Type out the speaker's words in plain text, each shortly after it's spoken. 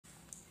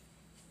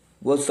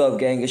What's up,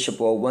 gang? It's your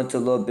boy Winter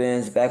Lil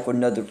Benz back with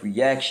another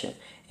reaction.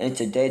 And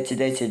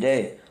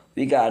today,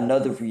 we got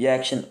another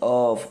reaction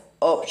of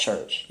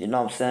Upchurch. You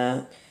know what I'm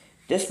saying?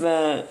 This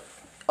man,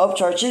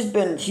 Upchurch,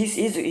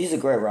 he's a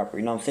great rapper.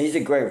 You know what I'm saying? He's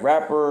a great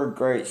rapper,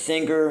 great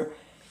singer.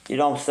 You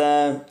know what I'm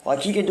saying?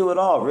 Like, he can do it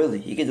all, really.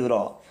 He can do it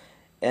all.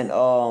 And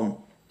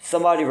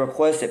somebody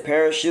requested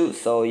Parachute,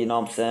 so you know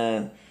what I'm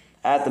saying?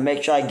 I have to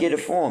make sure I get it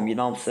for him. You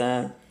know what I'm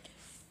saying?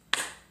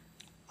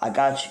 I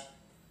got you.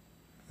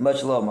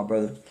 Much love, my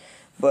brother.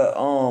 But,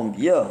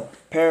 yeah,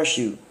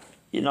 Parachute.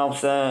 You know what I'm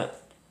saying?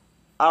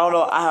 I don't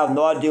know. I have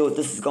no idea what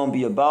this is going to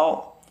be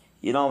about.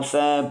 You know what I'm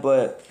saying?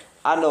 But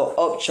I know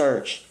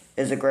Upchurch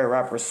is a great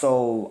rapper,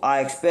 so I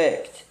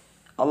expect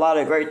a lot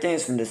of great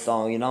things from this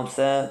song. You know what I'm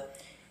saying?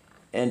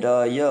 And,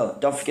 yeah,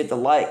 don't forget to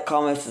like,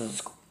 comment,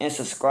 and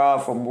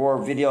subscribe for more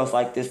videos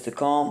like this to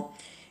come.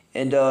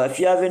 And if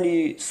you have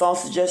any song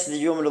suggestions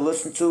that you want me to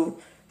listen to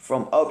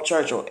from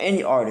Upchurch or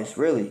any artist,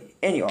 really,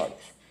 any artist,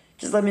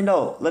 just let me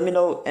know. Let me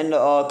know in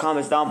the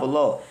comments down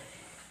below.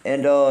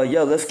 And,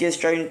 yo, let's get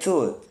straight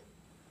into it.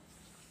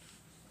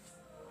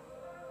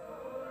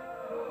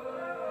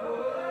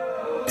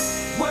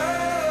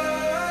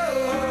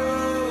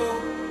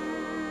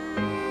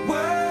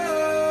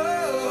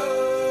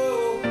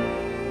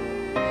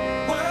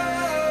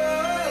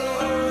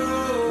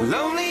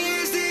 Lonely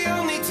is the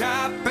only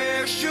type,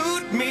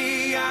 parachute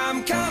me,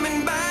 I'm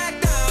coming back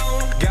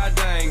down. God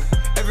dang,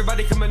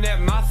 everybody coming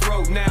at my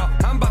throat now.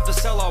 I'm about to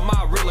sell all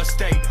my real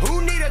estate.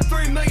 Who need a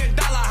 $3 million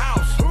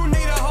house? Who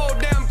need a whole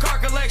damn car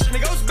collection?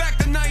 It goes back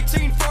to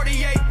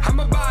 1948.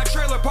 I'ma buy a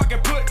trailer park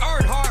and put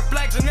Earnhardt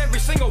flags in every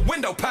single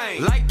window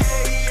pane. Like,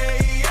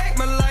 hey,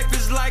 my life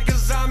is like a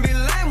zombie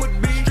land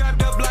would be.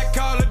 Strapped up like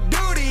Call of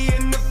Duty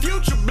in the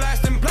future,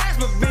 blasting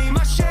plasma beam.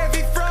 My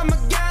Chevy from a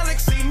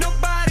galaxy,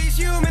 nobody's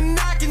human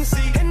I can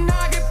see. And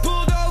I get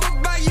pulled over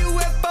by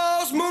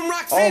UFOs, moon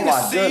rocks in the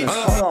sea. Oh my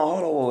goodness,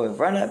 hold on, wait.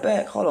 Run that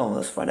back, hold on,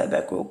 let's run that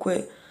back real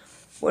quick.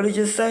 What did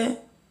you say?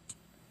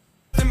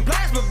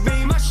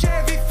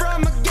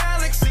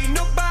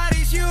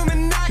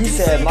 He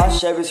said, my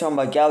Chevy's from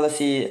a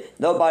galaxy,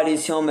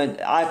 nobody's human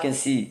I can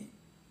see.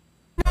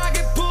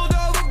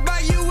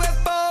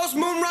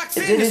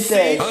 Did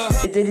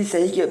he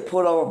say he get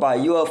pulled over by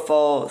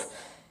UFOs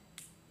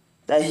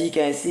that he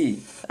can't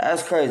see?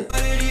 That's crazy.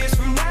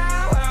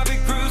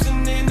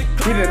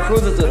 He been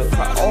cruising through the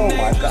car. Oh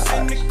my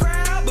god.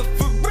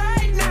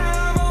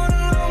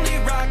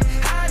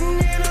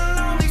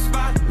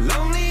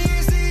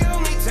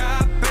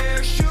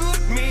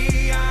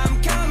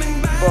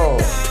 Bro,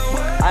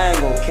 I ain't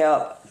gonna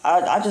cap.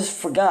 I just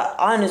forgot.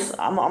 Honestly,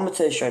 I'm gonna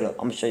tell you straight up.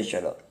 I'm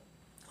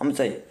gonna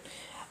tell you.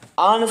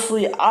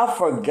 Honestly, I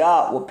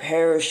forgot what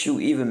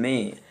parachute even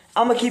mean.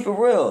 I'm gonna keep it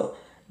real.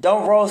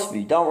 Don't roast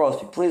me.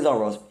 Please don't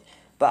roast me.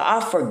 But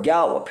I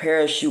forgot what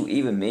parachute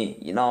even mean.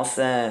 You know what I'm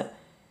saying?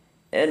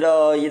 And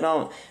you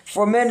know,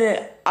 for a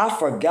minute I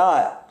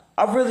forgot.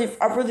 I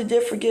really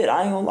did forget.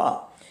 I ain't gonna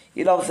lie.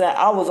 You know what I'm saying?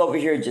 I was over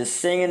here just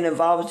singing and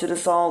vibing to the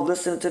song,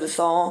 listening to the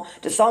song.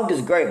 The song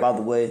is great, by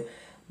the way.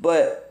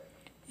 But,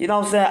 you know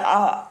what I'm saying?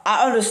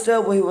 I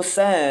understood what he was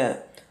saying.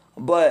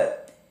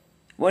 But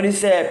when he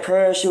said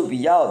parachute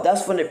be out,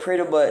 that's when it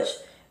pretty much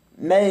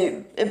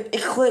made,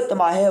 it clicked in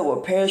my head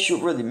what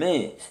parachute really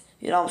means.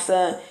 You know what I'm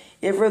saying?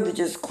 It really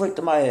just clicked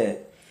in my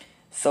head.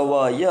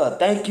 So, yeah,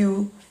 thank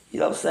you. You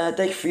know what I'm saying?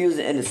 Thank you for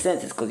using it in the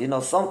sentence. Because, you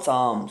know,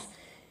 sometimes,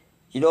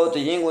 you know what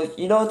the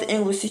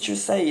English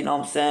teachers say, you know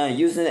what I'm saying?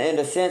 Using it in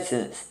the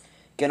sentence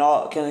can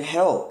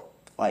help.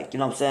 Like, you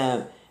know what I'm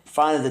saying?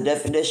 Finding the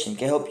definition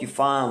can help you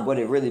find what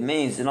it really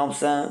means, you know what I'm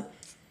saying?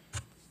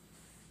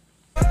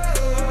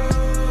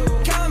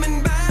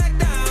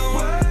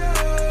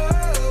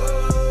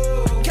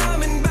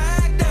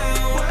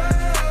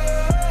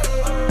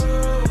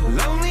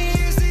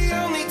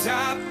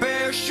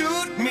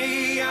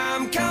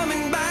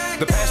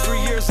 The past 3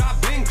 years I've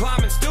been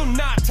climbing, still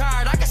not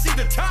tired, I can see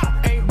the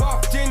top. Ain't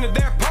walked into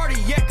their party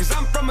yet, cause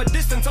I'm from a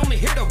distance, only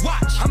here to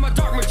watch. I'm a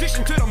dark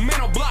magician to the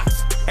mental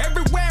blocks.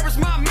 Everywhere is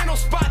my mental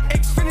spot.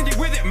 Xfinity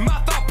with it,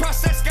 my thought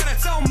process got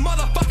its own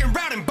motherfucking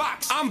routing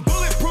box. I'm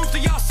bulletproof to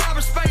y'all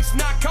cyberspace,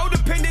 not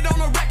codependent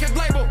on a record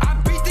label. I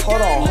beat the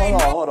game.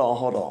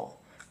 Hold on.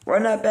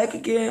 Run that back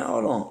again,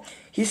 hold on.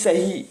 He said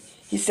he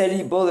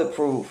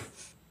bulletproof.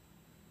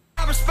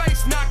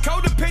 Cyberspace, not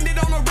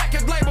codependent on a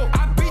record label.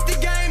 I beat the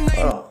game.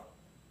 Hold on.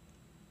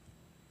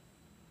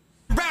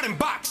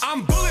 Box.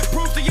 I'm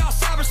bulletproof to y'all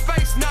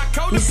cyberspace, not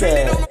codependent. He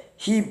said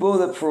he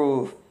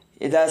bulletproof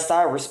in that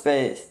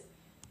cyberspace.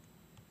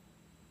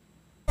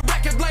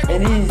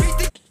 And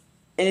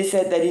he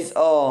said that he's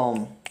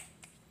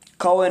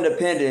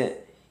co-independent.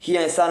 He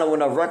ain't signing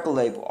with no record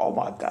label. Oh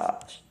my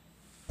gosh.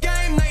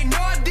 Game, they no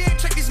idea.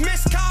 Check these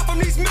missed call from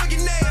these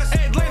millionaires.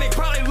 Atlantic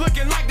probably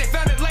looking like they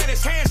found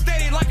Atlantis. Hand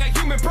steady like a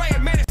human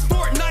praying man. It's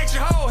Fortnite,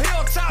 your whole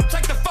hilltop.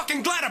 Take the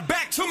fucking glider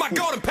back to my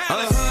golden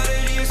palace.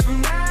 100 years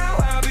from now,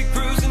 I'll be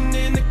cruising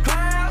in the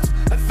clouds.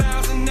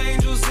 1,000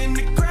 angels in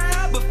the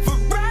crowd. But for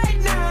right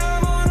now,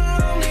 I'm on a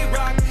lonely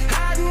rock,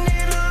 hiding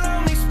in a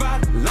lonely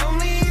spot.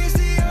 Lonely is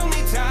the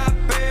only type.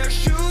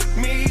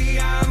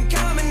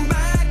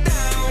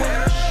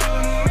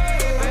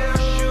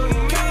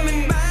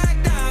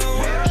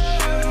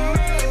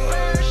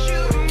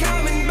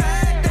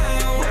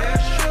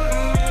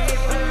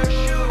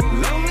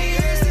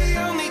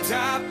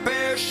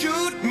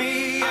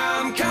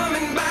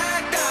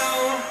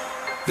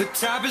 The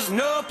top is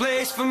no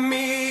place for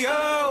me,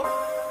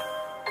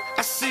 oh.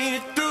 I seen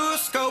it through a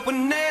scope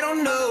and they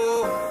don't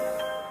know.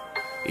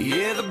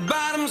 Yeah, the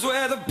bottom's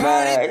where the party.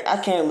 Man, I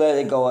can't let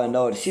it go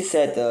unnoticed. He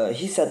said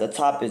the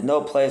top is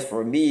no place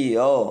for me,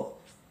 oh.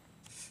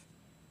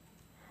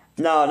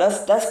 No,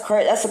 that's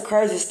crazy. That's a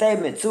crazy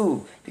statement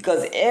too,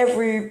 because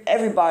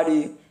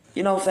everybody,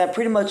 you know what I'm saying,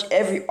 pretty much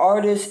every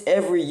artist,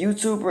 every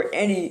YouTuber,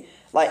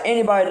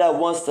 anybody that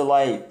wants to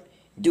like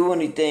do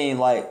anything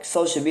like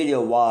social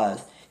media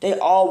wise, they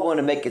all want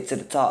to make it to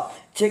the top.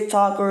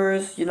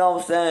 TikTokers, you know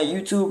what I'm saying,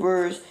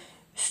 YouTubers,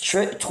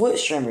 Twitch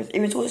streamers,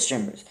 even Twitch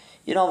streamers.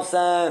 You know what I'm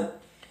saying?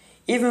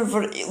 Even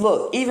for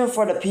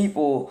the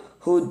people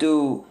who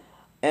do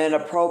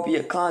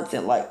inappropriate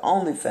content like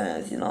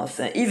OnlyFans, you know what I'm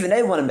saying? Even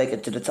they want to make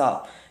it to the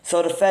top.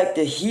 So the fact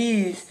that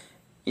he's,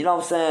 you know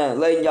what I'm saying,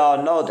 letting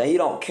y'all know that he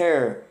don't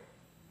care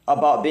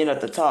about being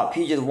at the top.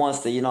 He just wants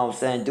to, you know what I'm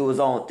saying, do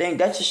his own thing.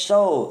 That just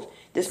shows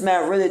this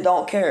man really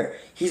don't care.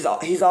 He's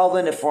all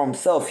in it for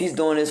himself. He's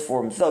doing this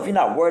for himself. He's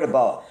not worried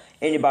about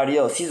anybody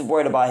else. He's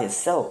worried about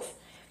himself.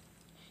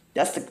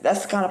 That's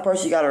the kind of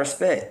person you gotta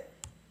respect.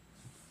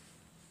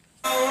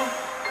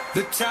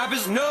 The top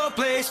is no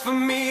place for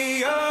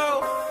me,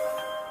 oh.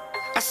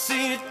 I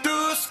seen it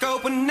through a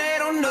scope and they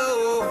don't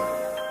know.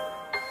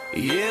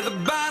 Yeah, the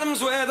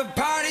bottom's where the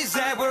party's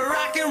at, where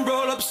I can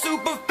roll up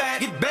super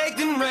fat, get baked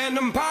in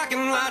random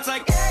parking lots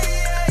like,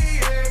 hey,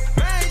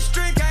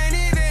 mainstream can't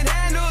even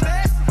handle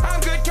this. I'm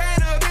good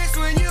cannabis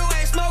when you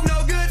ain't smoked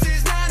no good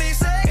since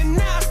 96. And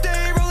now I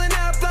stay rolling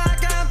up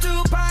like I'm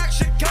Tupac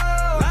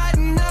Shakur,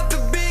 lighting up the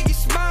Biggie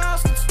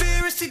Smalls,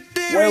 conspiracy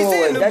theories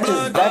Wait, in the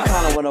blood. that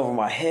kind of went over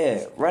my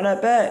head. Run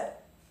that back.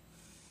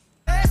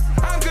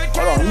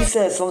 Hold on, he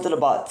said something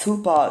about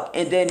Tupac,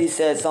 and then he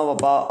said something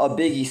about a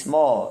Biggie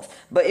Smalls,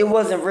 but it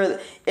wasn't really.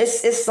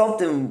 It's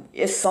something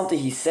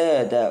he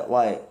said that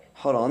like.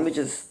 Hold on, let me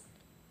just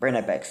bring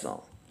that back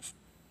some.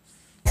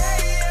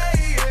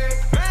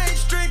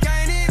 Mainstream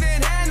can't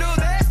even handle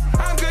this.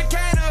 I'm good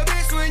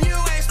cannabis when you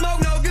ain't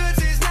smoked no good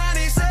since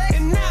 96.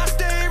 And now I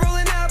stay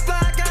rolling up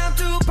like I'm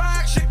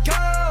Tupac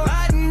Shakur,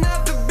 lighting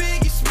up the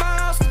Biggie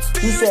Smalls.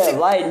 He said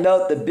lighten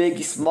up the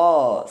Biggie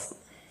Smalls.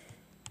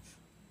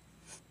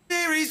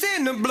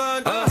 In the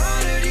blood.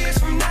 100 years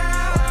from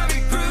now, I'll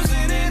be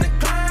cruising in the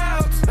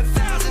clouds.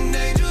 1,000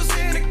 angels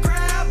in the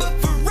crowd, but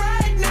for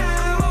right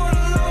now, I'm on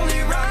a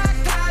lonely rock,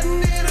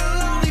 hiding in a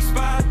lonely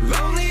spot.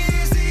 Lonely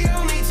is the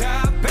only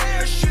top.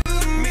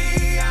 Parachute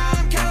me,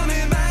 I'm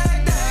coming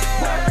back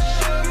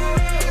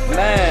down.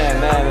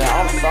 Man,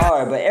 I'm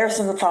sorry, but every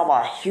single time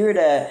I hear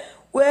that,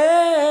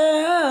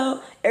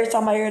 every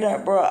time I hear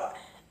that, bro,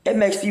 it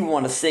makes me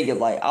want to sing it.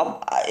 Like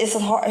it's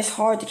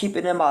hard to keep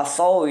it in my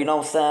soul. You know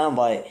what I'm saying?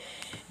 Like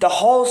the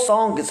whole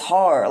song is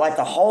hard. Like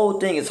the whole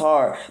thing is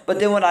hard. But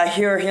then when I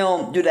hear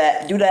him do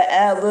that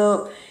ad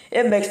lib,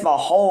 it makes my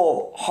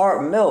whole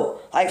heart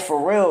melt. Like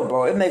for real,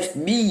 bro. It makes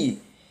me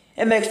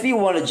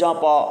want to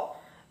jump off.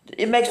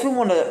 It makes me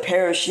want to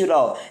parachute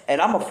out. And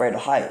I'm afraid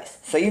of heights.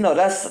 So you know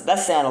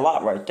that's saying a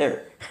lot right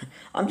there.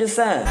 I'm just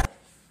saying.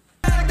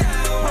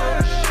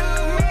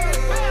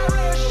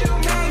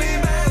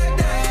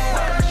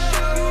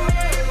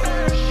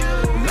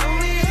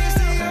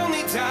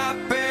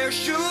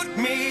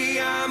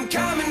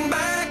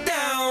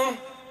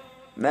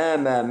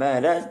 Man,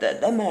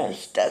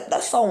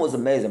 that song was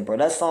amazing, bro.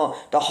 That song,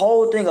 the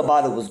whole thing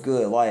about it was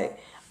good. Like,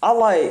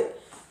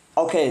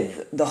 okay,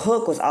 the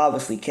hook was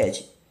obviously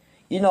catchy.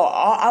 You know,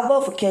 I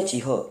love a catchy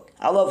hook.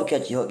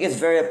 It's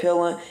very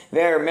appealing,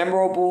 very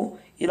memorable.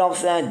 You know what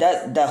I'm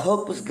saying? That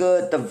hook was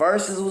good. The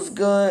verses was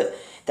good.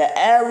 The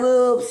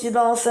ad-libs, you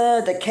know what I'm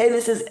saying? The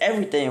cadences,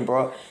 everything,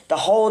 bro.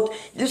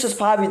 This is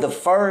probably the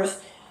first,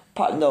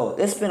 no,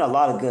 there's been a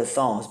lot of good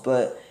songs,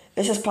 but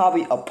this is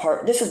probably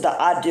this is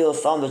the ideal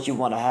song that you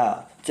want to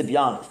have, to be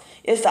honest.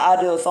 It's the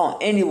ideal song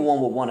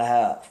anyone would want to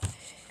have.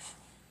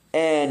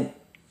 And,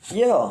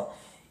 yeah,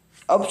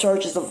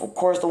 Upchurch is, of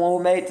course, the one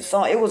who made the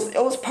song. It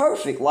was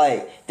perfect.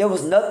 Like, there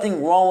was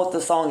nothing wrong with the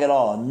song at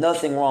all.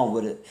 Nothing wrong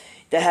with it.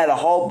 They had a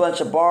whole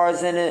bunch of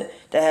bars in it.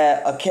 They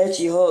had a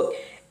catchy hook.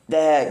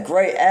 They had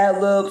great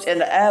ad-libs, and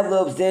the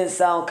ad-libs didn't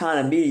sound kind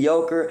of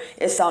mediocre.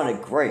 It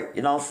sounded great,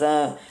 you know what I'm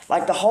saying?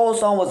 Like, the whole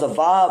song was a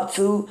vibe,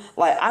 too.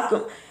 Like, I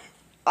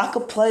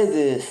could play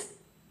this.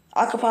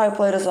 I could probably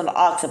play this on the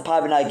aux and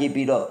probably not get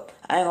beat up.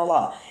 I ain't gonna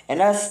lie. And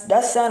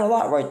that's saying a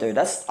lot right there.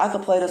 I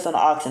could play this on the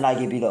aux and not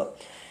get beat up.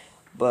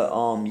 But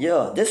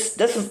yeah, this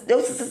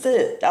was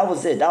it. That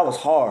was it. That was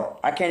hard.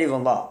 I can't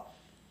even lie.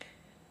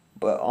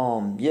 But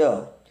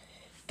yeah.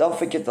 Don't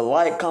forget to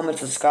like, comment,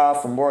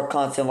 subscribe for more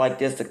content like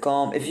this to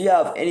come. If you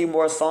have any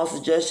more song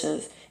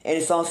suggestions,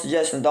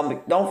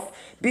 don't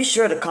be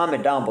sure to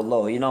comment down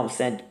below. You know what I'm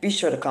saying? Be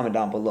sure to comment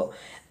down below.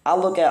 I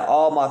look at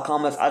all my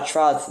comments. I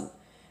try to.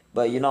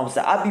 But you know what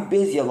I'm saying? I be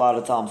busy a lot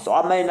of times, so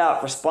I may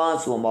not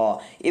respond to them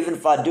all. Even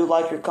if I do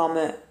like your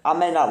comment, I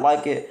may not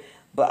like it,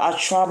 but I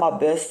try my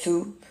best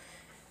to.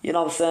 You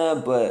know what I'm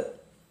saying?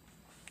 But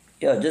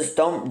yeah, just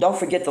don't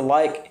forget to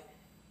like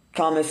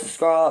comment,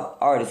 subscribe.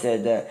 I already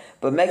said that.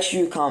 But make sure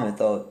you comment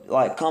though.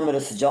 Like comment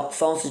a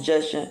song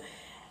suggestion.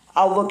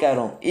 I'll look at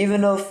them.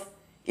 Even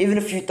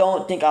if you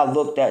don't think I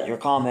looked at your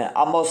comment,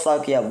 I most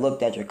likely have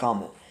looked at your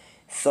comment.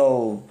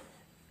 So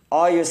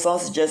all your song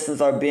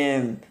suggestions are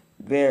being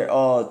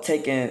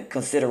taken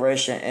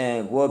consideration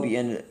and will be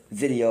in the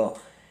video.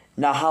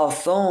 Now how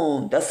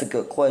soon, that's a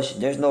good question.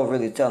 There's no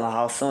really telling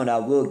how soon I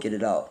will get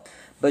it out.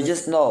 But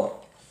just know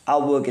I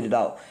will get it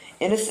out.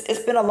 And it's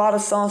been a lot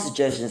of song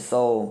suggestions,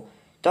 so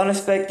don't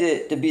expect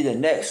it to be the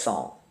next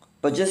song.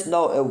 But just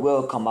know it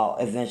will come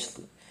out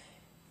eventually.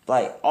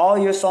 Like all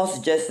your song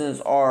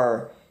suggestions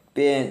are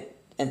being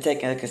and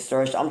taken into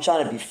consideration. I'm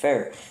trying to be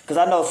fair because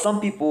I know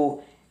some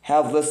people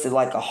have listed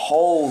like a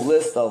whole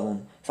list of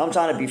them. So I'm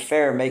trying to be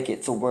fair, make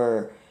it to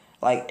where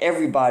like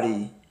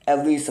everybody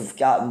at least have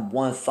gotten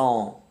one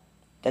song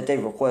that they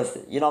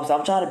requested. You know what I'm saying?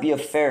 I'm trying to be a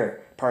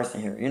fair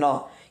person here, you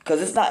know? Because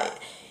it's not,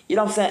 you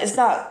know what I'm saying? It's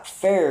not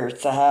fair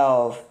to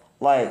have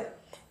like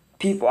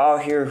people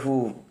out here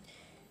who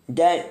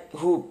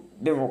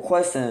been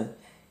requesting,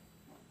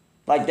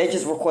 like they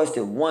just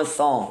requested one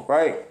song,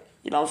 right?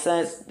 You know what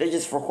I'm saying? They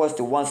just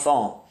requested one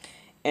song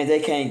and they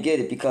can't get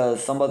it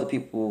because some other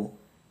people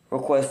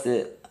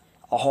requested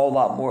a whole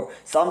lot more.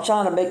 So I'm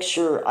trying to make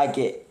sure I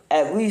get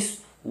at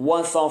least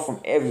one song from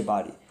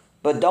everybody.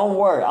 But don't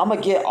worry, I'm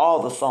gonna get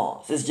all the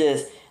songs. It's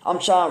just I'm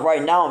trying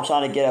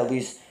to get at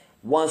least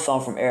one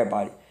song from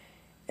everybody.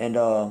 And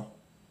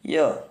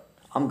yeah,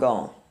 I'm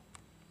gone.